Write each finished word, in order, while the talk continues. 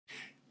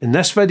In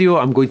this video,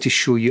 I'm going to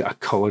show you a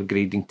colour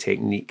grading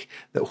technique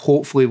that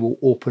hopefully will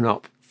open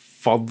up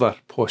further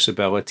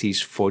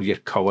possibilities for your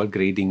colour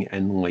grading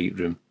in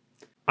Lightroom.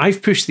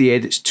 I've pushed the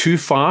edits too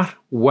far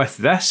with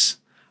this,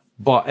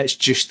 but it's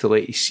just to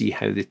let you see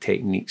how the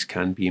techniques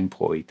can be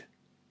employed.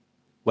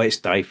 Let's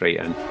dive right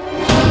in.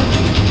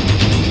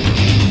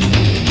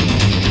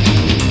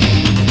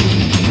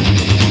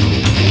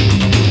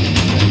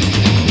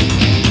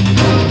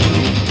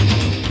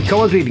 The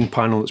colour grading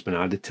panel that's been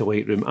added to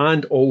Lightroom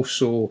and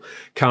also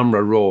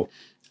Camera Raw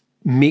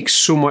makes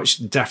so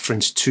much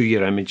difference to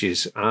your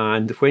images,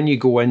 and when you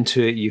go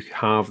into it you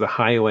have the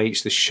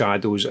highlights, the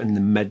shadows and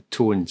the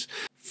mid-tones.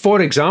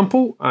 For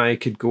example, I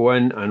could go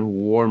in and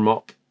warm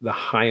up the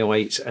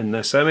highlights in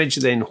this image,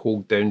 then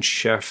hold down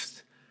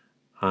Shift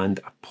and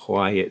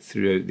apply it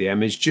throughout the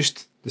image,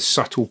 just the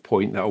subtle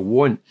point that I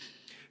want.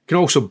 You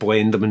can also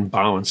blend them and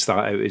balance that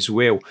out as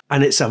well,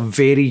 and it's a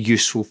very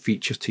useful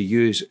feature to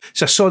use.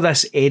 So I saw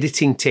this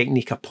editing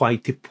technique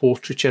applied to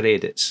portraiture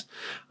edits,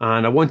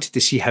 and I wanted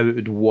to see how it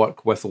would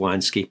work with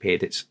landscape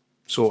edits.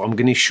 So I'm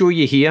going to show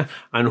you here,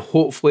 and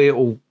hopefully it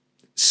will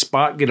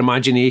spark your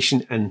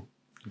imagination and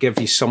give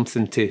you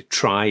something to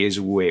try as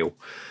well.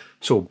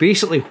 So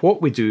basically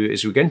what we do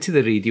is we go into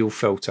the radial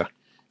filter,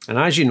 and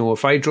as you know,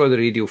 if I draw the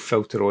radial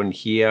filter on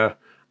here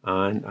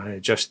and I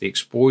adjust the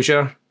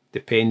exposure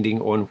depending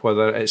on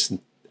whether it's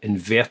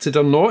inverted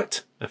or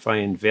not, if I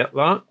invert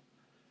that,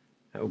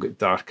 it'll get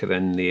darker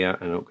in there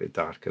and it'll get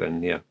darker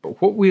in there.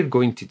 But what we're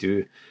going to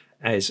do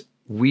is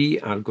we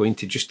are going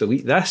to just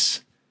delete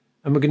this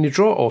and we're going to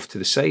draw it off to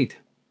the side,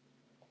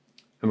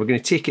 and we're going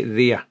to take it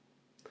there.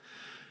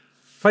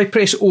 If I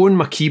press O on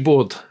my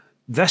keyboard,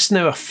 this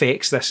now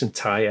affects this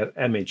entire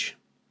image.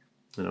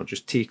 And I'll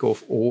just take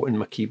off O on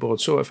my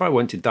keyboard. So if I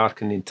want to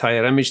darken the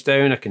entire image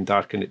down, I can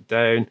darken it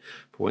down.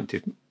 If I want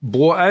to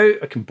blow it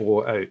out, I can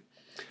blow it out.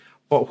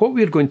 But what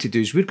we're going to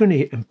do is we're going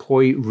to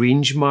employ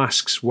range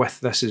masks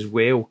with this as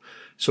well.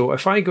 So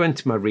if I go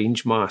into my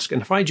range mask,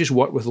 and if I just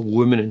work with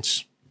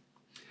luminance,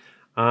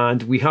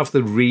 and we have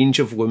the range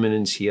of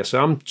luminance here.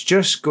 So I'm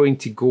just going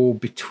to go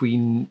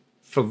between,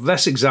 for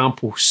this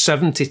example,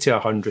 70 to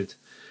 100.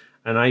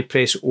 And I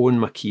press O on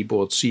my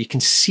keyboard, so you can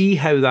see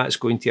how that's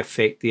going to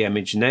affect the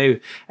image now.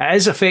 It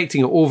is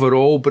affecting it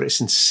overall, but it's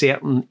in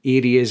certain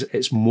areas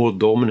it's more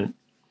dominant.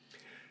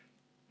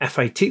 If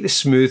I take the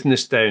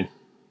smoothness down,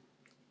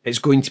 it's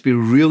going to be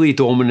really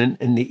dominant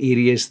in the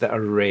areas that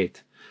are red.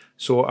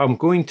 So I'm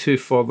going to,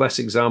 for this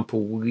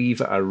example,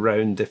 leave it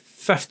around the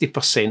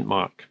 50%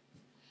 mark.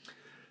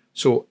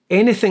 So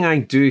anything I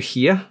do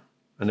here,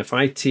 and if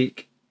I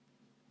take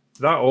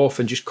that off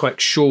and just click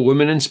show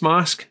luminance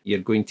mask, you're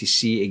going to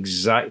see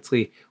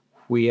exactly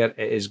where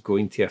it is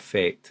going to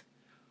affect.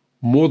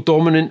 More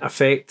dominant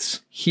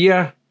effects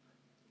here,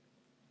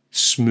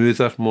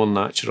 smoother, more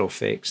natural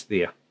effects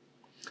there.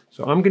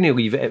 So I'm going to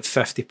leave it at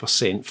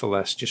 50% for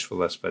this, just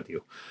for this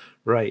video.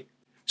 Right,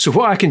 so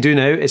what I can do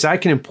now is I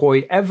can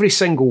employ every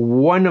single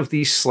one of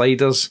these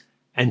sliders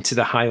into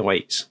the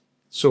highlights.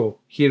 So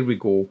here we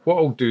go. What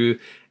I'll do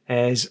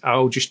is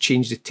I'll just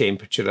change the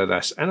temperature of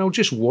this and I'll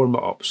just warm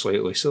it up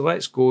slightly. So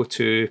let's go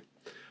to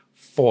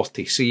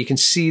 40 so you can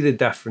see the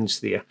difference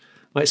there.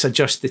 Let's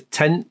adjust the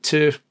tint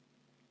to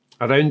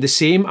around the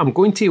same. I'm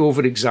going to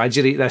over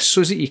exaggerate this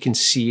so that you can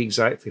see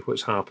exactly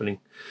what's happening.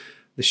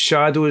 The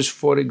shadows,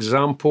 for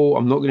example,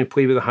 I'm not going to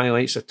play with the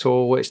highlights at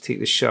all. Let's take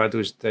the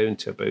shadows down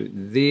to about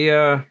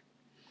there.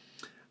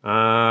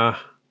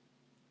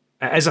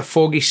 It is a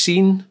foggy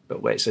scene,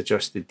 but let's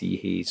adjust the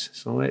dehaze.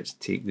 So let's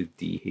take the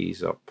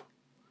dehaze up.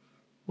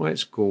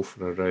 Let's go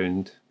for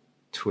around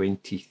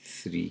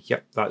 23.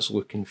 Yep, that's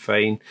looking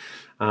fine.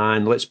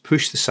 And let's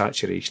push the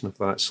saturation of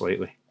that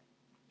slightly.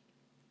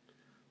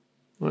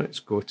 Let's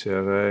go to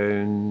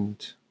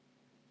around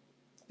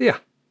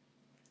there.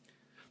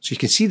 So you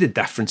can see the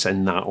difference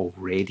in that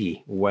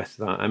already with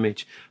that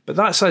image. But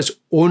that's us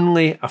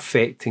only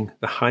affecting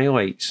the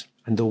highlights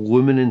and the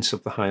luminance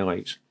of the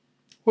highlights.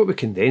 What we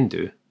can then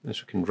do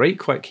is we can right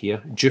click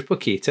here,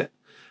 duplicate it,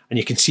 and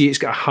you can see it's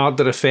got a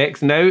harder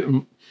effect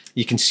now.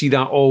 You can see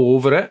that all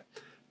over it.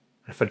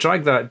 If I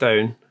drag that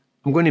down,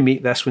 I'm going to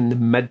make this one the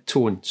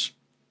mid-tones.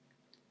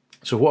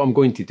 So what I'm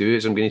going to do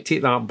is I'm going to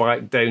take that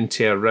back down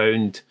to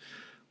around,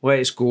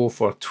 let's go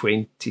for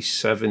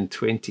 27,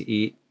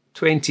 28,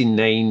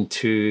 29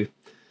 to,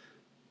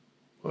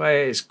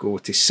 let's go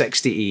to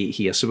 68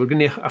 here. So we're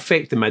going to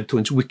affect the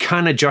mid-tones. We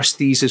can adjust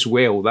these as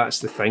well. That's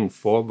the thing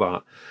for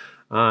that.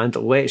 And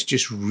let's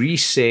just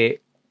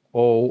reset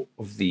all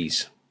of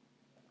these.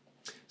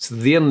 So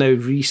they're now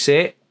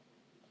reset.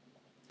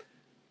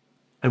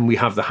 And we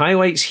have the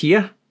highlights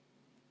here,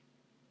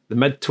 the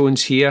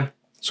mid-tones here.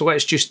 So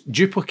let's just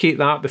duplicate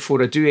that before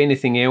I do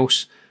anything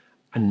else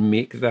and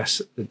make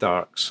this the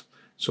darks.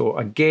 So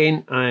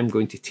again, I'm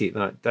going to take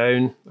that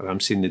down, or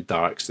I'm saying the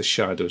darks, the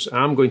shadows.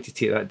 I'm going to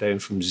take that down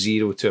from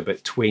 0 to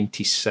about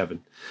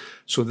 27.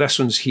 So this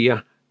one's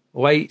here,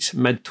 lights,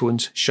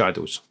 mid-tones,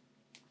 shadows.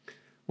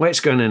 Let's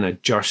go in and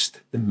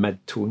adjust the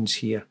mid-tones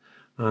here.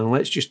 And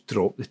let's just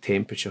drop the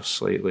temperature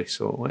slightly.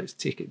 So let's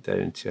take it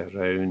down to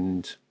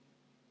around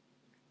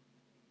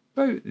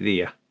about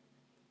there.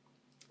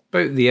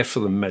 About there for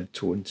the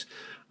mid-tones.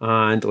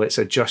 And let's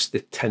adjust the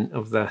tint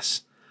of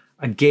this.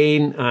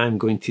 Again, I'm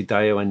going to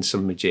dial in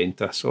some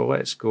magenta. So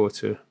let's go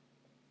to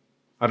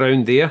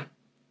around there.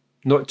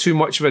 Not too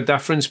much of a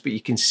difference, but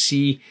you can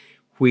see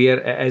where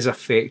it is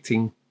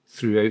affecting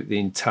throughout the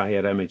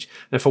entire image.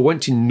 And if I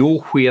want to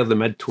know where the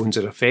mid-tones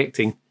are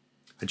affecting,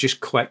 I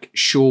just click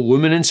Show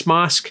Luminance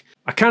Mask.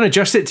 I can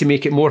adjust it to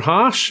make it more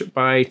harsh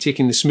by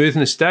taking the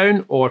smoothness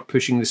down or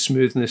pushing the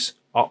smoothness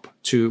up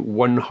to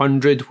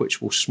 100,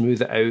 which will smooth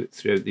it out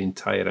throughout the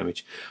entire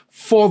image.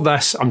 For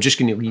this, I'm just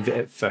going to leave it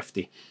at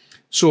 50.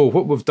 So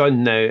what we've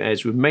done now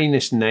is with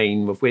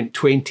 -9, we've went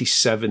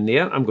 27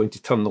 there. I'm going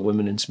to turn the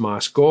luminance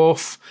mask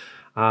off.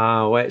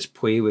 Let's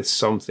play with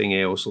something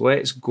else.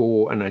 Let's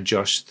go and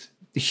adjust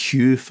the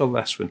hue for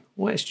this one.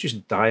 Let's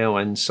just dial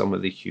in some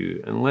of the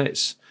hue and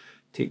let's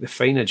take the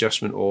fine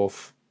adjustment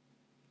off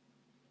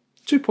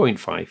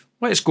 2.5.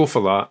 Let's go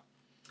for that.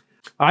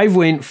 I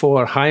went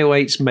for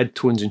highlights,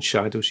 midtones and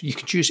shadows. You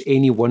could use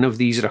any one of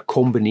these or a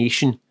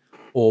combination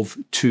of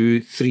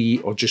 2, 3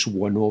 or just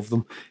one of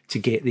them to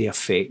get the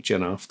effect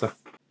you're after.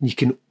 You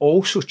can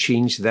also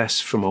change this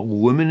from a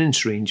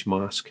luminance range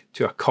mask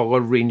to a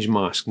colour range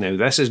mask. Now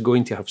this is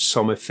going to have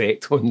some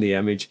effect on the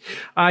image,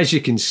 as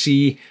you can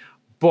see,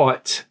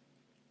 but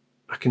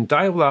I can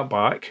dial that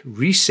back,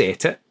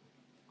 reset it,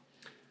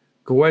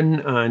 go in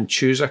and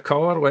choose a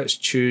colour. Let's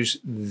choose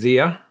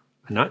there,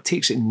 and that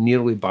takes it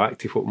nearly back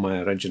to what my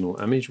original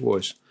image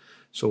was.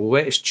 So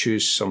let's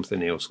choose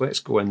something else. Let's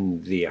go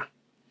in there.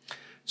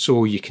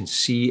 So you can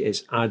see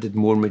it's added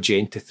more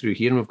magenta through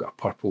here, and we've got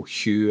a purple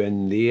hue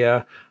in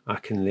there. I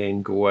can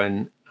then go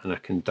in and I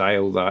can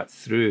dial that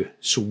through.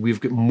 So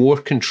we've got more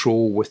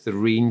control with the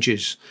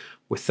ranges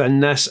within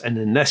this, and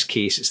in this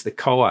case it's the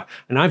colour.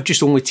 And I've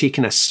just only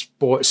taken a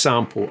spot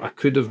sample. I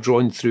could have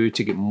drawn through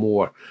to get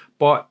more,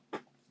 but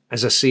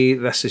as I say,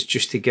 this is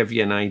just to give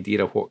you an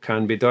idea of what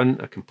can be done.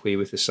 I can play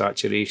with the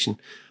saturation,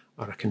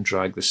 or I can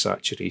drag the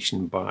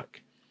saturation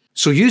back.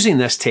 So using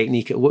this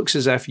technique, it looks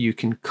as if you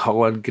can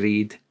colour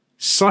grade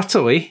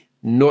subtly,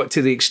 not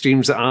to the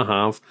extremes that I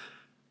have,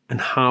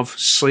 and have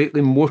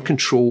slightly more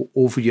control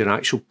over your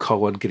actual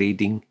colour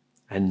grading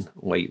in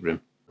Lightroom.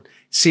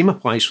 Same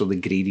applies for the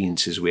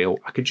gradients as well.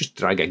 I could just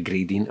drag a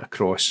gradient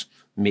across,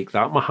 make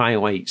that my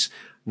highlights,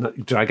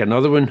 drag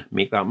another one,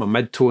 make that my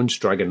midtones,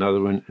 drag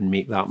another one and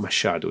make that my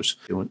shadows.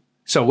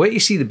 So I'll let you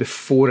see the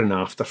before and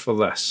after for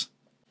this.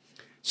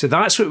 So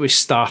that's what we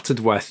started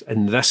with,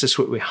 and this is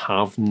what we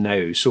have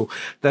now. So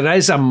there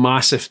is a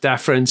massive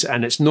difference,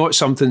 and it's not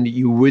something that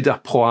you would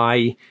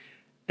apply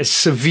as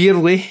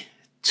severely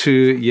to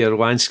your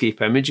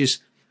landscape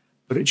images,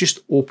 but it just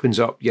opens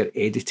up your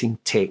editing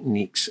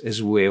techniques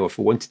as well. If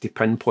I wanted to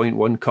pinpoint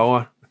one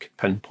colour, I could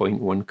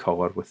pinpoint one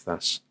colour with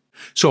this.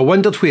 So I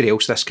wondered where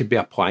else this could be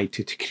applied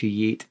to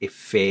create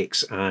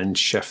effects and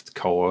shift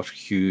colour,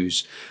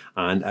 hues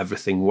and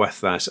everything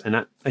with this.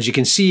 And as you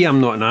can see,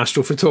 I'm not an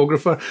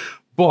astrophotographer,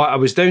 but I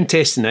was down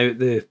testing out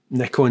the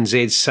Nikon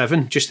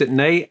Z7 just at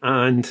night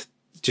and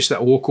just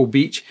at a local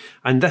beach,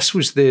 and this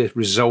was the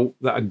result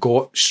that I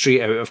got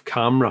straight out of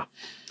camera.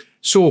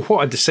 So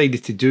what I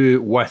decided to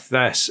do with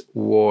this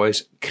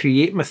was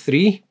create my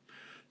 3.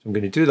 So I'm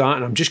going to do that,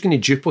 and I'm just going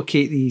to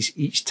duplicate these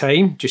each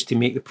time just to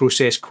make the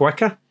process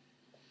quicker.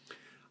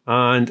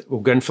 And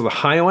we'll go in for the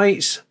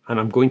highlights, and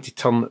I'm going to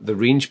turn the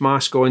range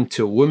mask on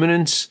to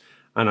luminance,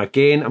 and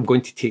again I'm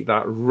going to take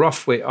that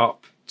roughly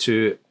up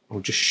to,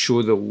 I'll just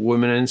show the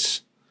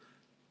luminance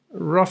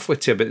roughly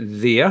to about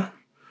there,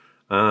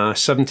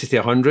 70 to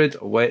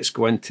 100. Let's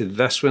go into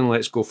this one.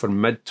 Let's go for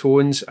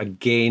midtones.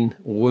 Again,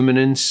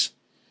 luminance.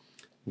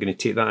 I'm going to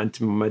take that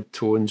into my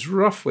midtones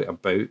roughly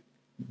about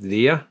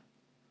there.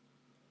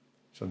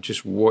 So I'm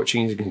just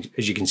watching.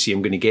 As you can see,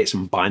 I'm going to get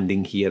some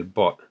banding here,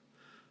 but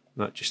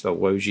that just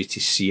allows you to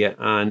see it.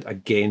 And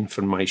again,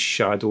 for my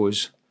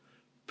shadows,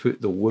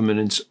 put the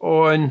luminance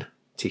on,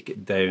 take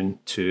it down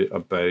to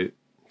about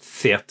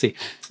 30.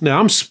 Now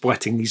I'm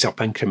splitting these up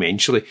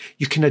incrementally.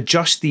 You can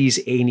adjust these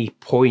any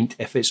point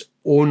if it's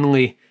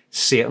only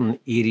certain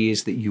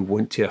areas that you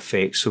want to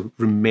affect. So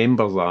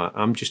remember that.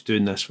 I'm just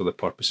doing this for the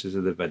purposes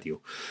of the video.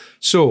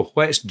 So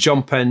let's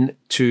jump in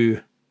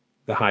to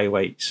the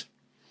highlights,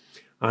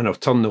 and I'll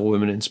turn the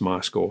luminance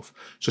mask off.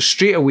 So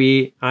straight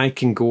away I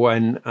can go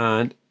in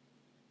and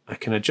I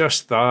can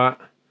adjust that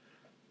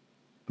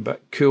a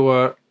bit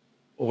cooler,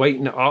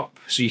 lighten it up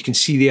so you can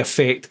see the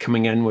effect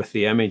coming in with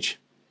the image.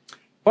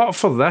 But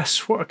for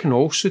this, what I can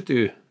also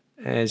do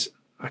is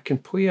I can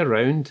play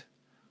around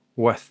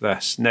with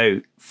this.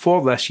 Now,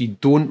 for this, you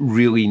don't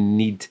really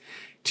need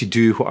to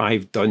do what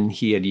I've done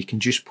here. You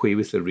can just play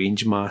with the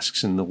range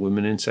masks and the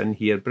luminance in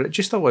here, but it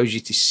just allows you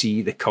to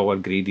see the colour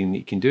grading that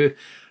you can do.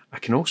 I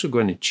can also go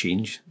in and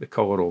change the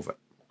colour of it.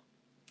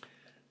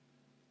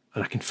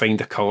 And I can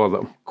find a colour that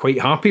I'm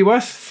quite happy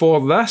with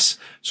for this.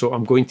 So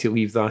I'm going to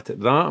leave that at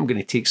that. I'm going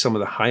to take some of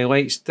the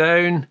highlights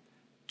down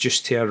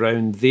just to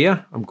around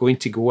there. I'm going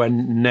to go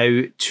in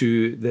now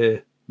to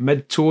the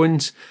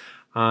mid-tones,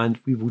 and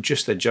we will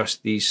just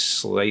adjust these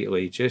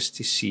slightly just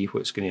to see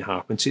what's going to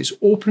happen. So it's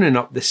opening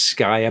up the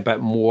sky a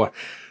bit more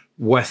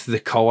with the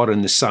colour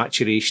and the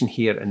saturation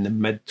here in the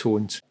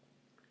mid-tones.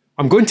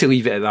 I'm going to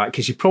leave it at that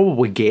because you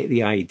probably get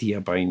the idea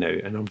by now,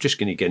 and I'm just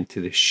going to get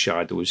into the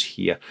shadows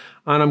here,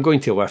 and I'm going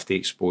to lift the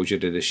exposure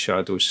to the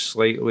shadows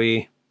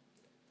slightly,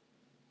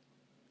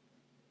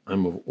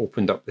 and we've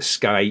opened up the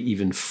sky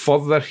even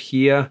further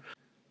here.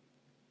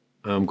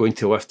 I'm going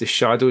to lift the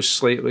shadows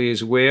slightly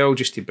as well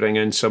just to bring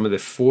in some of the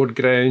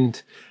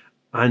foreground.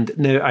 And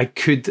now I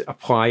could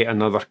apply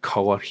another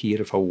colour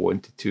here if I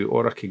wanted to,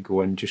 or I could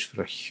go in just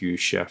for a hue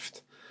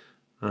shift.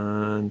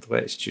 And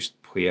let's just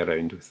play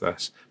around with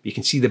this. You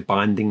can see the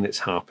banding that's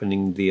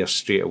happening there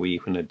straight away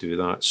when I do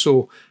that.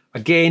 So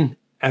again,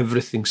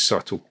 everything's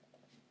subtle.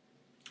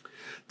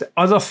 The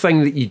other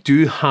thing that you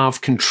do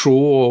have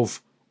control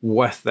of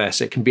with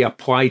this, it can be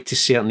applied to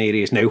certain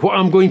areas. Now, what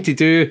I'm going to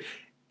do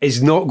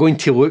is not going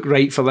to look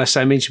right for this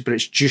image, but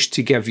it's just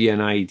to give you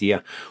an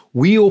idea.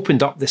 We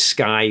opened up the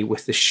sky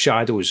with the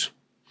shadows.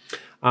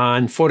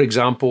 And for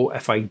example,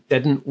 if I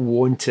didn't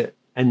want it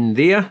in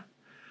there,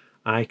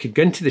 I could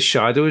go into the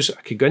shadows,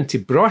 I could go into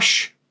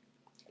brush,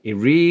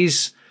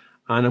 erase,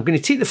 and I'm going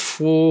to take the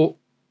flow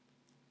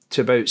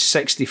to about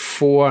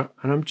 64,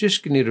 and I'm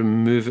just going to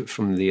remove it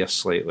from there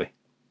slightly.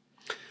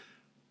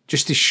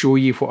 Just to show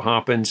you what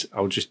happens,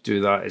 I'll just do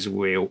that as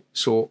well.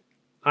 So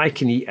I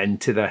can eat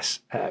into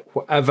this at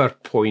whatever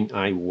point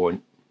I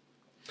want.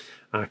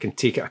 I can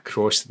take it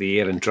across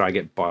there and drag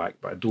it back,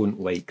 but I don't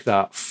like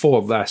that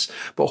for this.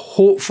 But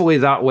hopefully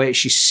that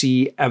lets you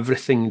see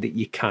everything that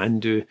you can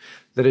do.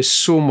 There is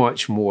so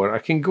much more. I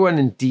can go in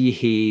and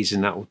dehaze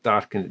and that will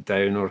darken it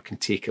down, or I can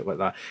take it like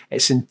that.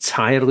 It's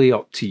entirely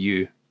up to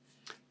you.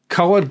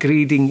 Colour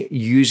grading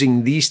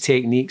using these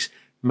techniques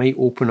might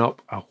open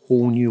up a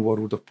whole new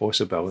world of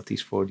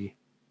possibilities for you.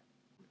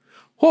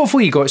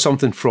 Hopefully you got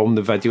something from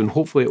the video, and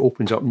hopefully it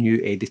opens up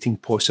new editing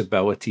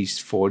possibilities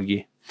for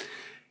you.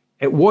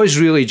 It was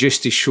really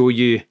just to show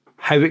you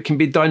how it can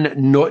be done,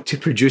 not to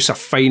produce a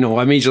final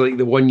image like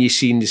the one you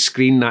see on the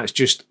screen that's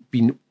just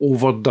been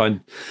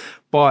overdone.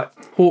 But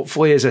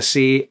hopefully, as I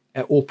say,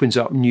 it opens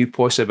up new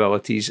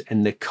possibilities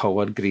in the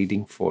colour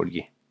grading for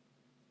you.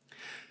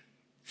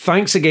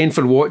 Thanks again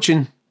for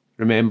watching.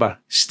 Remember,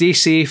 stay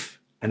safe,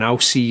 and I'll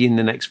see you in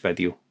the next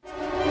video.